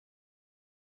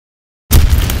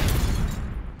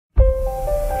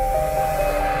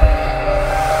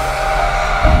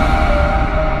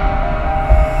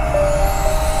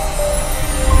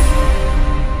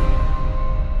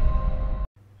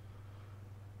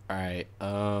Alright,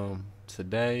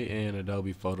 today in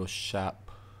Adobe Photoshop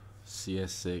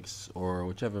CS6 or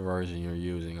whichever version you're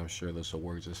using, I'm sure this will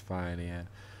work just fine in.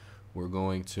 We're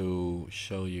going to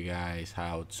show you guys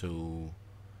how to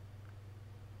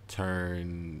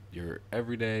turn your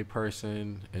everyday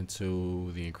person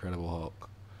into the Incredible Hulk.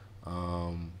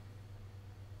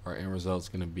 Our end result's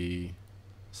going to be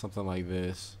something like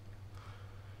this.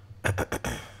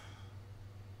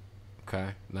 Okay,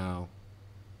 now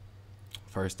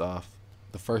first off,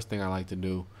 the first thing I like to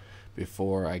do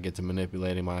before I get to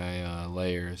manipulating my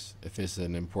layers, if it's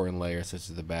an important layer such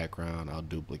as the background, I'll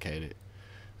duplicate it.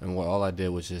 And all I did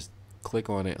was just click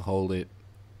on it, hold the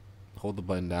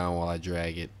button down while I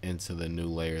drag it into the new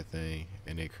layer thing,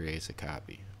 and it creates a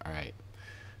copy. Alright,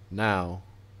 now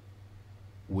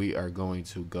we are going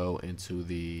to go into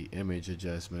the image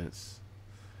adjustments,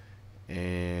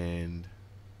 and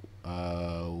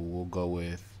we'll go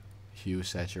with hue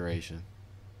saturation.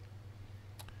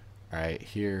 Alright,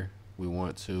 here we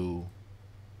want to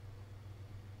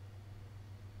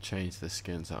change the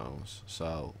skin tones,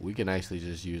 so we can actually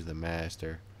just use the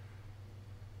master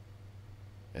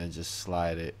and just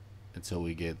slide it until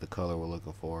we get the color we're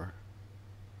looking for.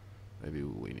 Maybe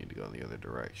we need to go in the other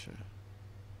direction.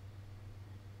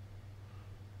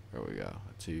 There we go,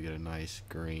 until you get a nice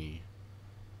green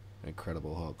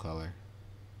Incredible Hulk color.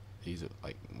 These are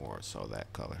like more so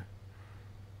that color.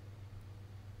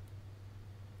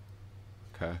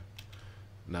 Okay,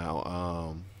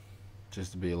 now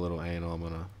just to be a little anal, I'm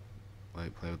gonna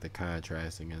like play with the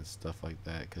contrasting and stuff like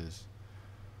that because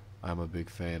I'm a big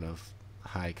fan of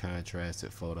high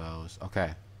contrasted photos.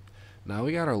 Okay, now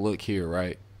we got our look here,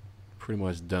 right? Pretty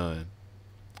much done,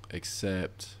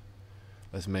 except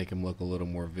let's make him look a little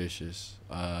more vicious.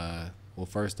 Well,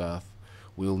 first off,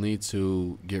 we'll need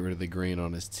to get rid of the green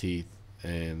on his teeth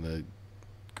and the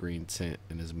green tint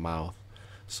in his mouth.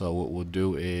 So what we'll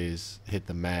do is hit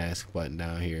the mask button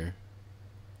down here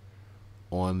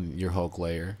on your Hulk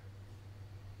layer.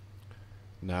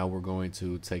 Now we're going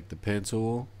to take the pen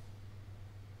tool,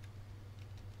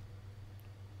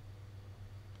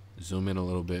 zoom in a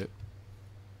little bit,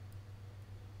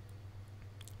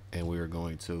 and we are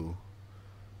going to,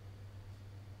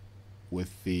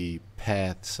 with the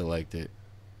path selected,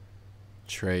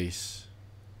 trace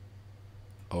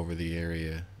over the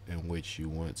area in which you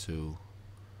want to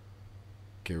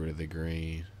get rid of the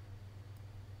green.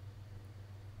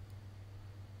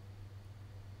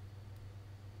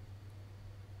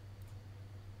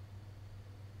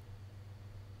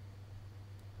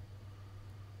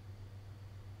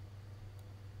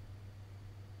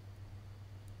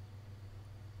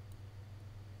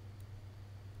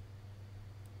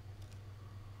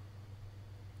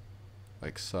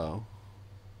 Like so.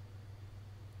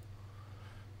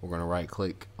 We're going to right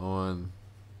click on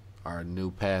our new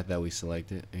path that we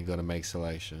selected and go to make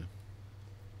selection.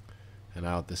 And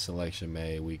out the selection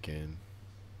made, we can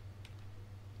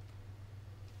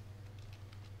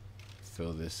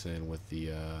fill this in with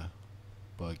the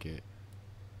bucket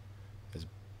as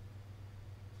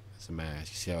a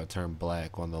mask. You see how it turned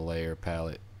black on the layer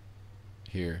palette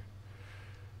here?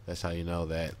 That's how you know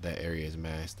that that area is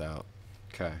masked out.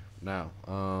 Okay, now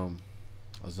I'll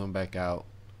zoom back out,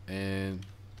 and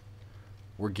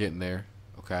we're getting there.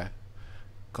 Okay, a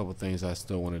couple things I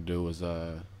still want to do is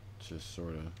just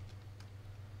sort of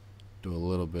do a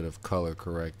little bit of color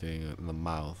correcting in the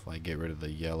mouth, like get rid of the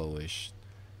yellowish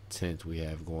tint we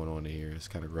have going on here. It's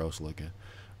kind of gross looking.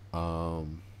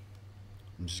 I'm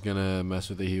just gonna mess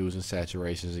with the hues and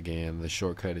saturations again. The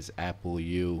shortcut is Apple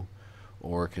U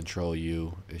or Control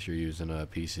U if you're using a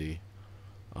PC.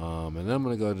 And then I'm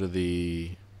gonna go to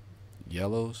the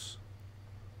yellows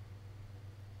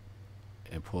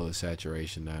and pull the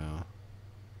saturation down.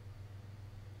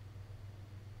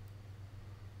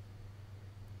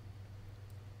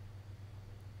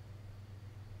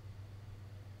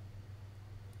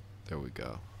 There we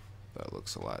go. That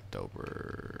looks a lot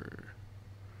doper.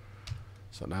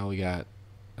 So now we got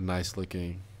a nice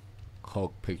looking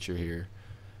Hulk picture here.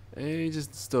 And he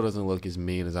just still doesn't look as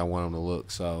mean as I want him to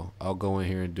look. So I'll go in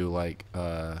here and do like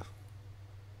a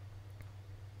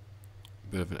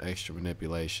bit of an extra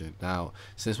manipulation. Now,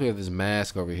 since we have this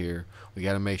mask over here, we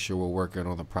got to make sure we're working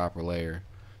on the proper layer.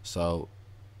 So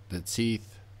the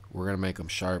teeth, we're going to make them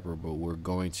sharper, but we're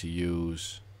going to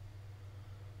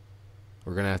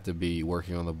have to be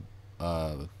working on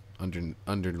the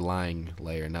underlying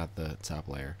layer, not the top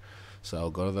layer. So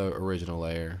go to the original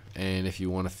layer, and if you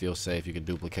want to feel safe, you can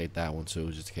duplicate that one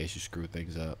too, just in case you screw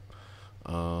things up.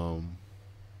 And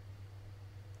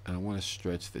I want to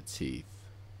stretch the teeth.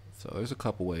 So there's a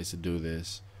couple ways to do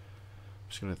this.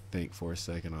 just gonna think for a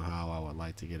second on how I would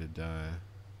like to get it done.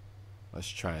 Let's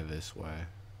try this way.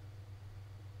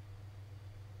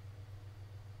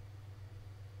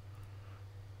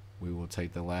 We will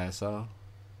take the lasso,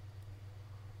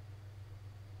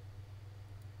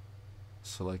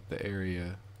 select the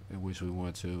area in which we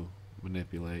want to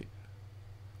manipulate.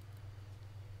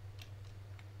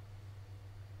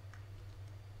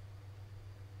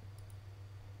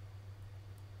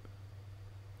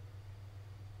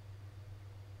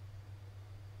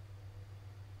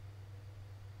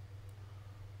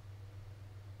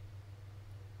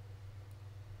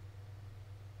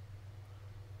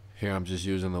 Here I'm just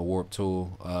using the warp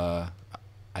tool.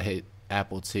 I hit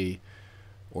Apple T,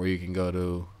 or you can go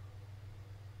to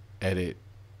edit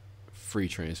free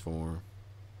transform.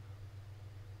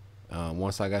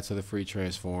 Once I got to the free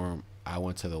transform, I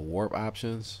went to the warp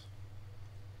options.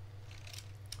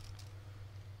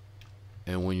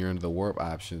 And when you're in the warp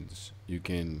options, you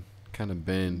can kind of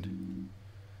bend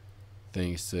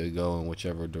things to go in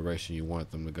whichever direction you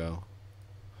want them to go.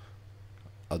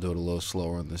 I'll do it a little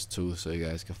slower on this too so you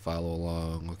guys can follow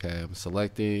along. Okay, I'm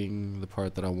selecting the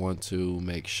part that I want to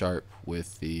make sharp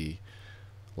with the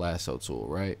lasso tool,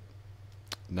 right?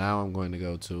 Now I'm going to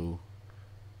go to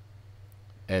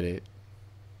edit,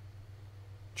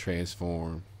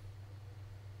 transform,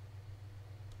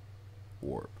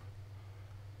 warp.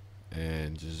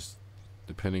 And just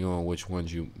depending on which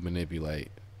ones you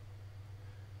manipulate,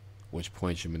 which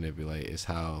points you manipulate, is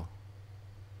how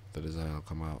the design will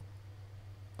come out.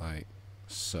 Like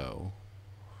so.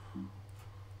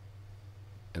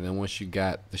 And then once you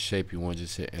got the shape you want,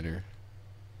 just hit enter.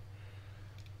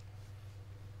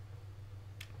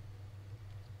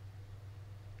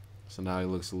 So now it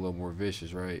looks a little more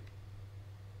vicious, right?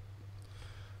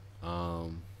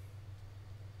 One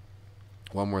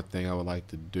more thing I would like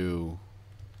to do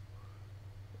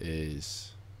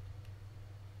is,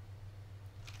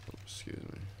 excuse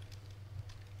me,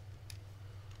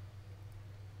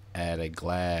 add a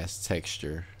glass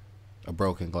texture, a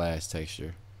broken glass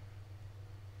texture,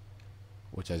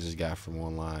 which I just got from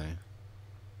online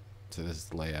to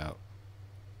this layout.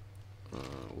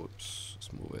 Whoops,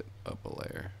 let's move it up a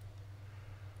layer.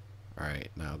 Alright,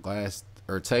 now glass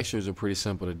or textures are pretty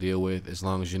simple to deal with as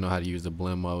long as you know how to use the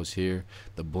blend modes here.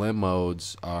 The blend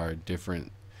modes are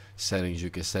different settings you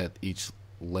can set each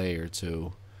layer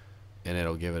to, and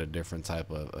it'll give it a different type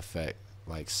of effect.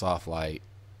 Like soft light,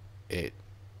 it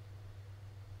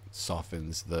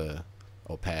softens the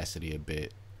opacity a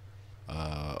bit.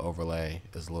 Overlay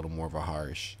is a little more of a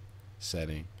harsh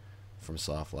setting from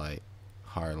soft light.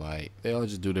 Hard light, they all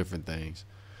just do different things.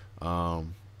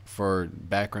 For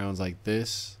backgrounds like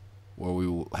this, where we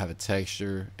will have a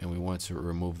texture and we want to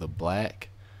remove the black,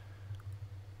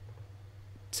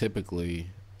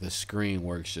 typically the screen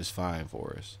works just fine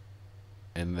for us,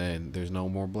 and then there's no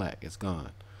more black, it's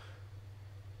gone.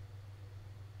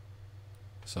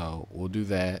 So we'll do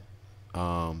that.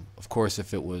 Of course,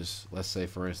 if it was, let's say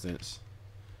for instance,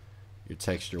 your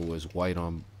texture was white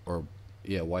on, or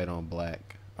yeah, white on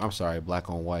black, I'm sorry, black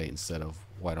on white instead of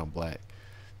white on black,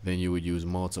 then you would use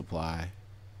multiply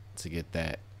to get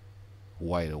that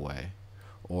white away.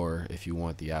 Or if you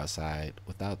want the outside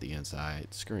without the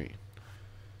inside screen.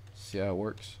 See how it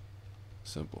works?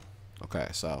 Simple. Okay,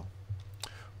 so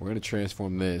we're going to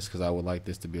transform this because I would like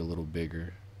this to be a little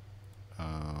bigger.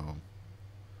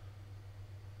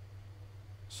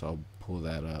 So I'll pull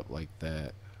that up like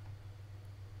that,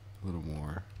 a little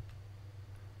more.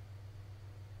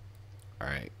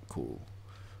 Alright, cool.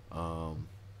 I'm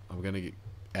gonna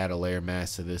add a layer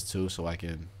mask to this too, so I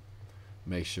can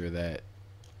make sure that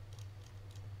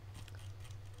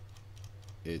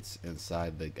it's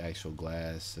inside the actual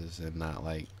glasses and not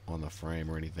like on the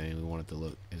frame or anything. We want it to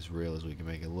look as real as we can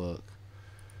make it look.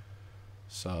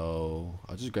 So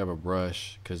I'll just grab a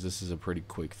brush because this is a pretty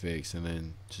quick fix, and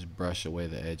then just brush away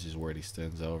the edges where it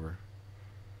extends over.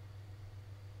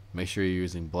 Make sure you're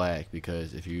using black,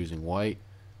 because if you're using white,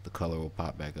 the color will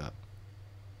pop back up.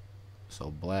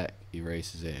 So black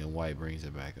erases it and white brings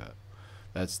it back up.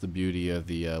 That's the beauty of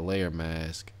the layer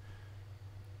mask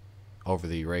over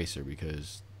the eraser,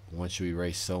 because once you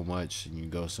erase so much and you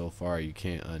go so far, you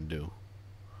can't undo.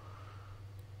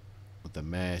 With the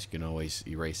mask, you can always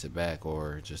erase it back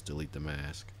or just delete the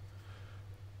mask.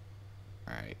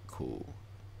 Alright, cool.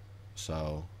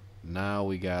 So now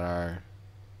we got our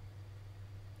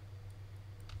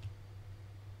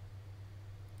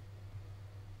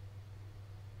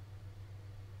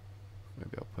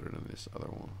maybe I'll put it in this other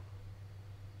one.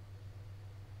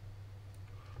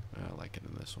 I like it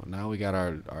in this one. Now we got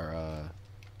our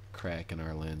crack in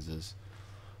our lenses.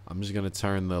 I'm just gonna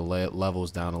turn the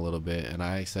levels down a little bit, and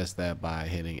I access that by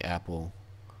hitting Apple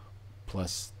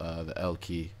plus the L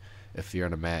key if you're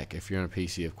on a Mac. If you're on a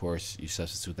PC, of course, you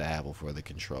substitute the Apple for the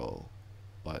control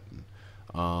button.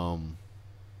 I'm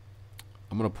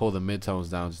gonna pull the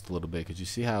midtones down just a little bit, because you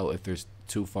see how if there's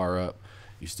too far up,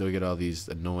 you still get all these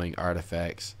annoying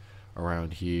artifacts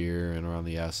around here and around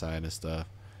the outside and stuff.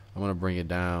 I'm gonna bring it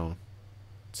down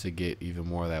to get even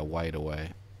more of that white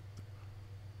away,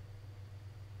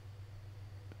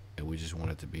 and we just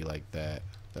want it to be like that.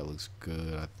 That looks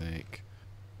good, I think.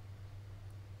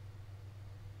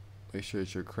 Make sure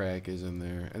that your crack is in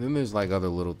there, and then there's like other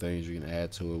little things you can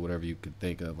add to it, whatever you could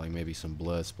think of, like maybe some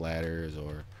blood splatters,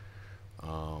 or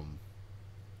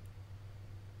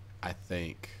I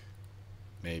think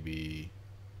maybe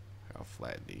I'll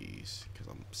flatten these because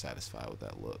I'm satisfied with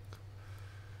that look.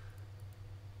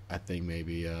 I think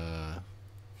maybe a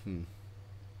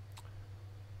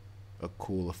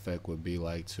cool effect would be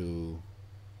like to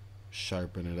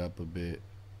sharpen it up a bit.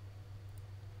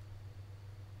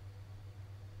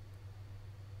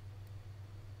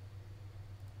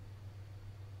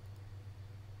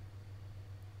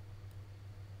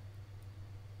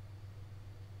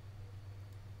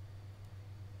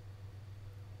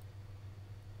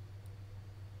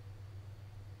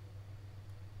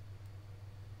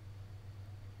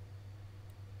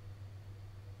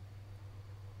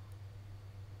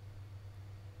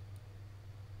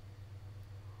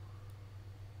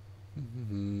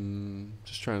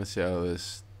 Just trying to see how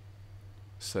this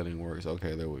setting works.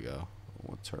 Okay, there we go. I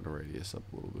want to turn the radius up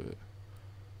a little bit.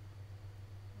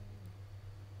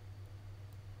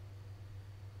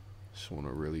 Just want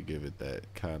to really give it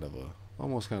that kind of a,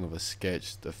 almost kind of a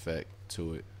sketched effect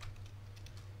to it.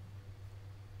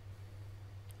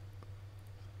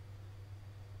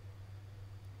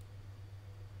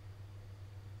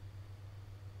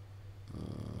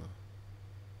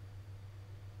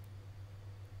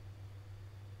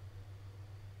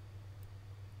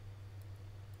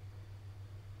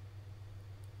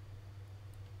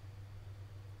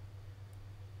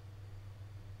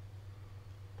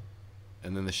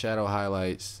 And then the shadow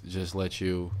highlights just let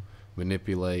you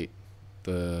manipulate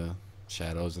the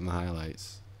shadows and the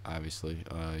highlights. Obviously,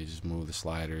 you just move the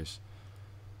sliders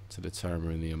to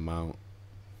determine the amount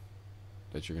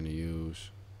that you're going to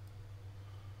use.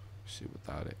 See,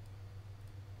 without it,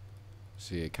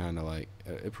 see, it kind of like,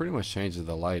 it pretty much changes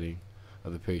the lighting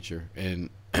of the picture. And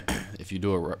if you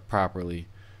do it properly,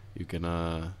 you can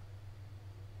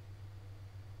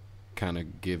kind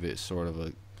of give it sort of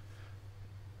a,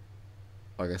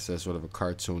 like I said, sort of a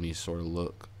cartoony sort of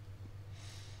look.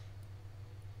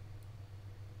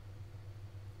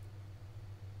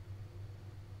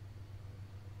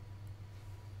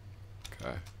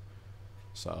 Okay,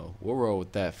 so we'll roll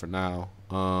with that for now.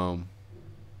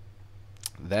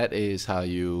 That is how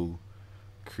you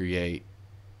create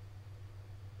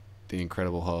the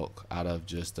Incredible Hulk out of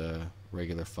just a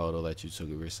regular photo that you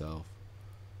took of yourself.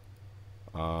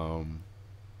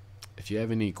 If you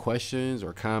have any questions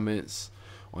or comments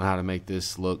on how to make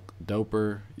this look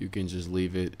doper, you can just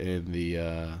leave it in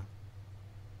the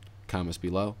comments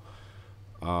below.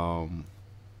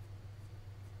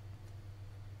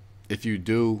 If you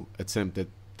do attempt at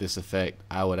this effect,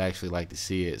 I would actually like to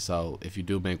see it. So if you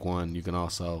do make one, you can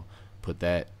also put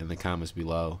that in the comments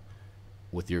below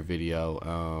with your video,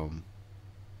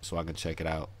 so I can check it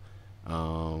out.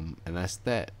 And that's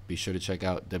that. Be sure to check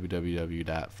out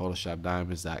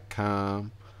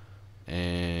www.photoshopdiamonds.com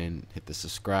and hit the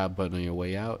subscribe button on your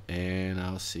way out, and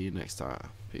I'll see you next time.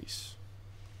 Peace.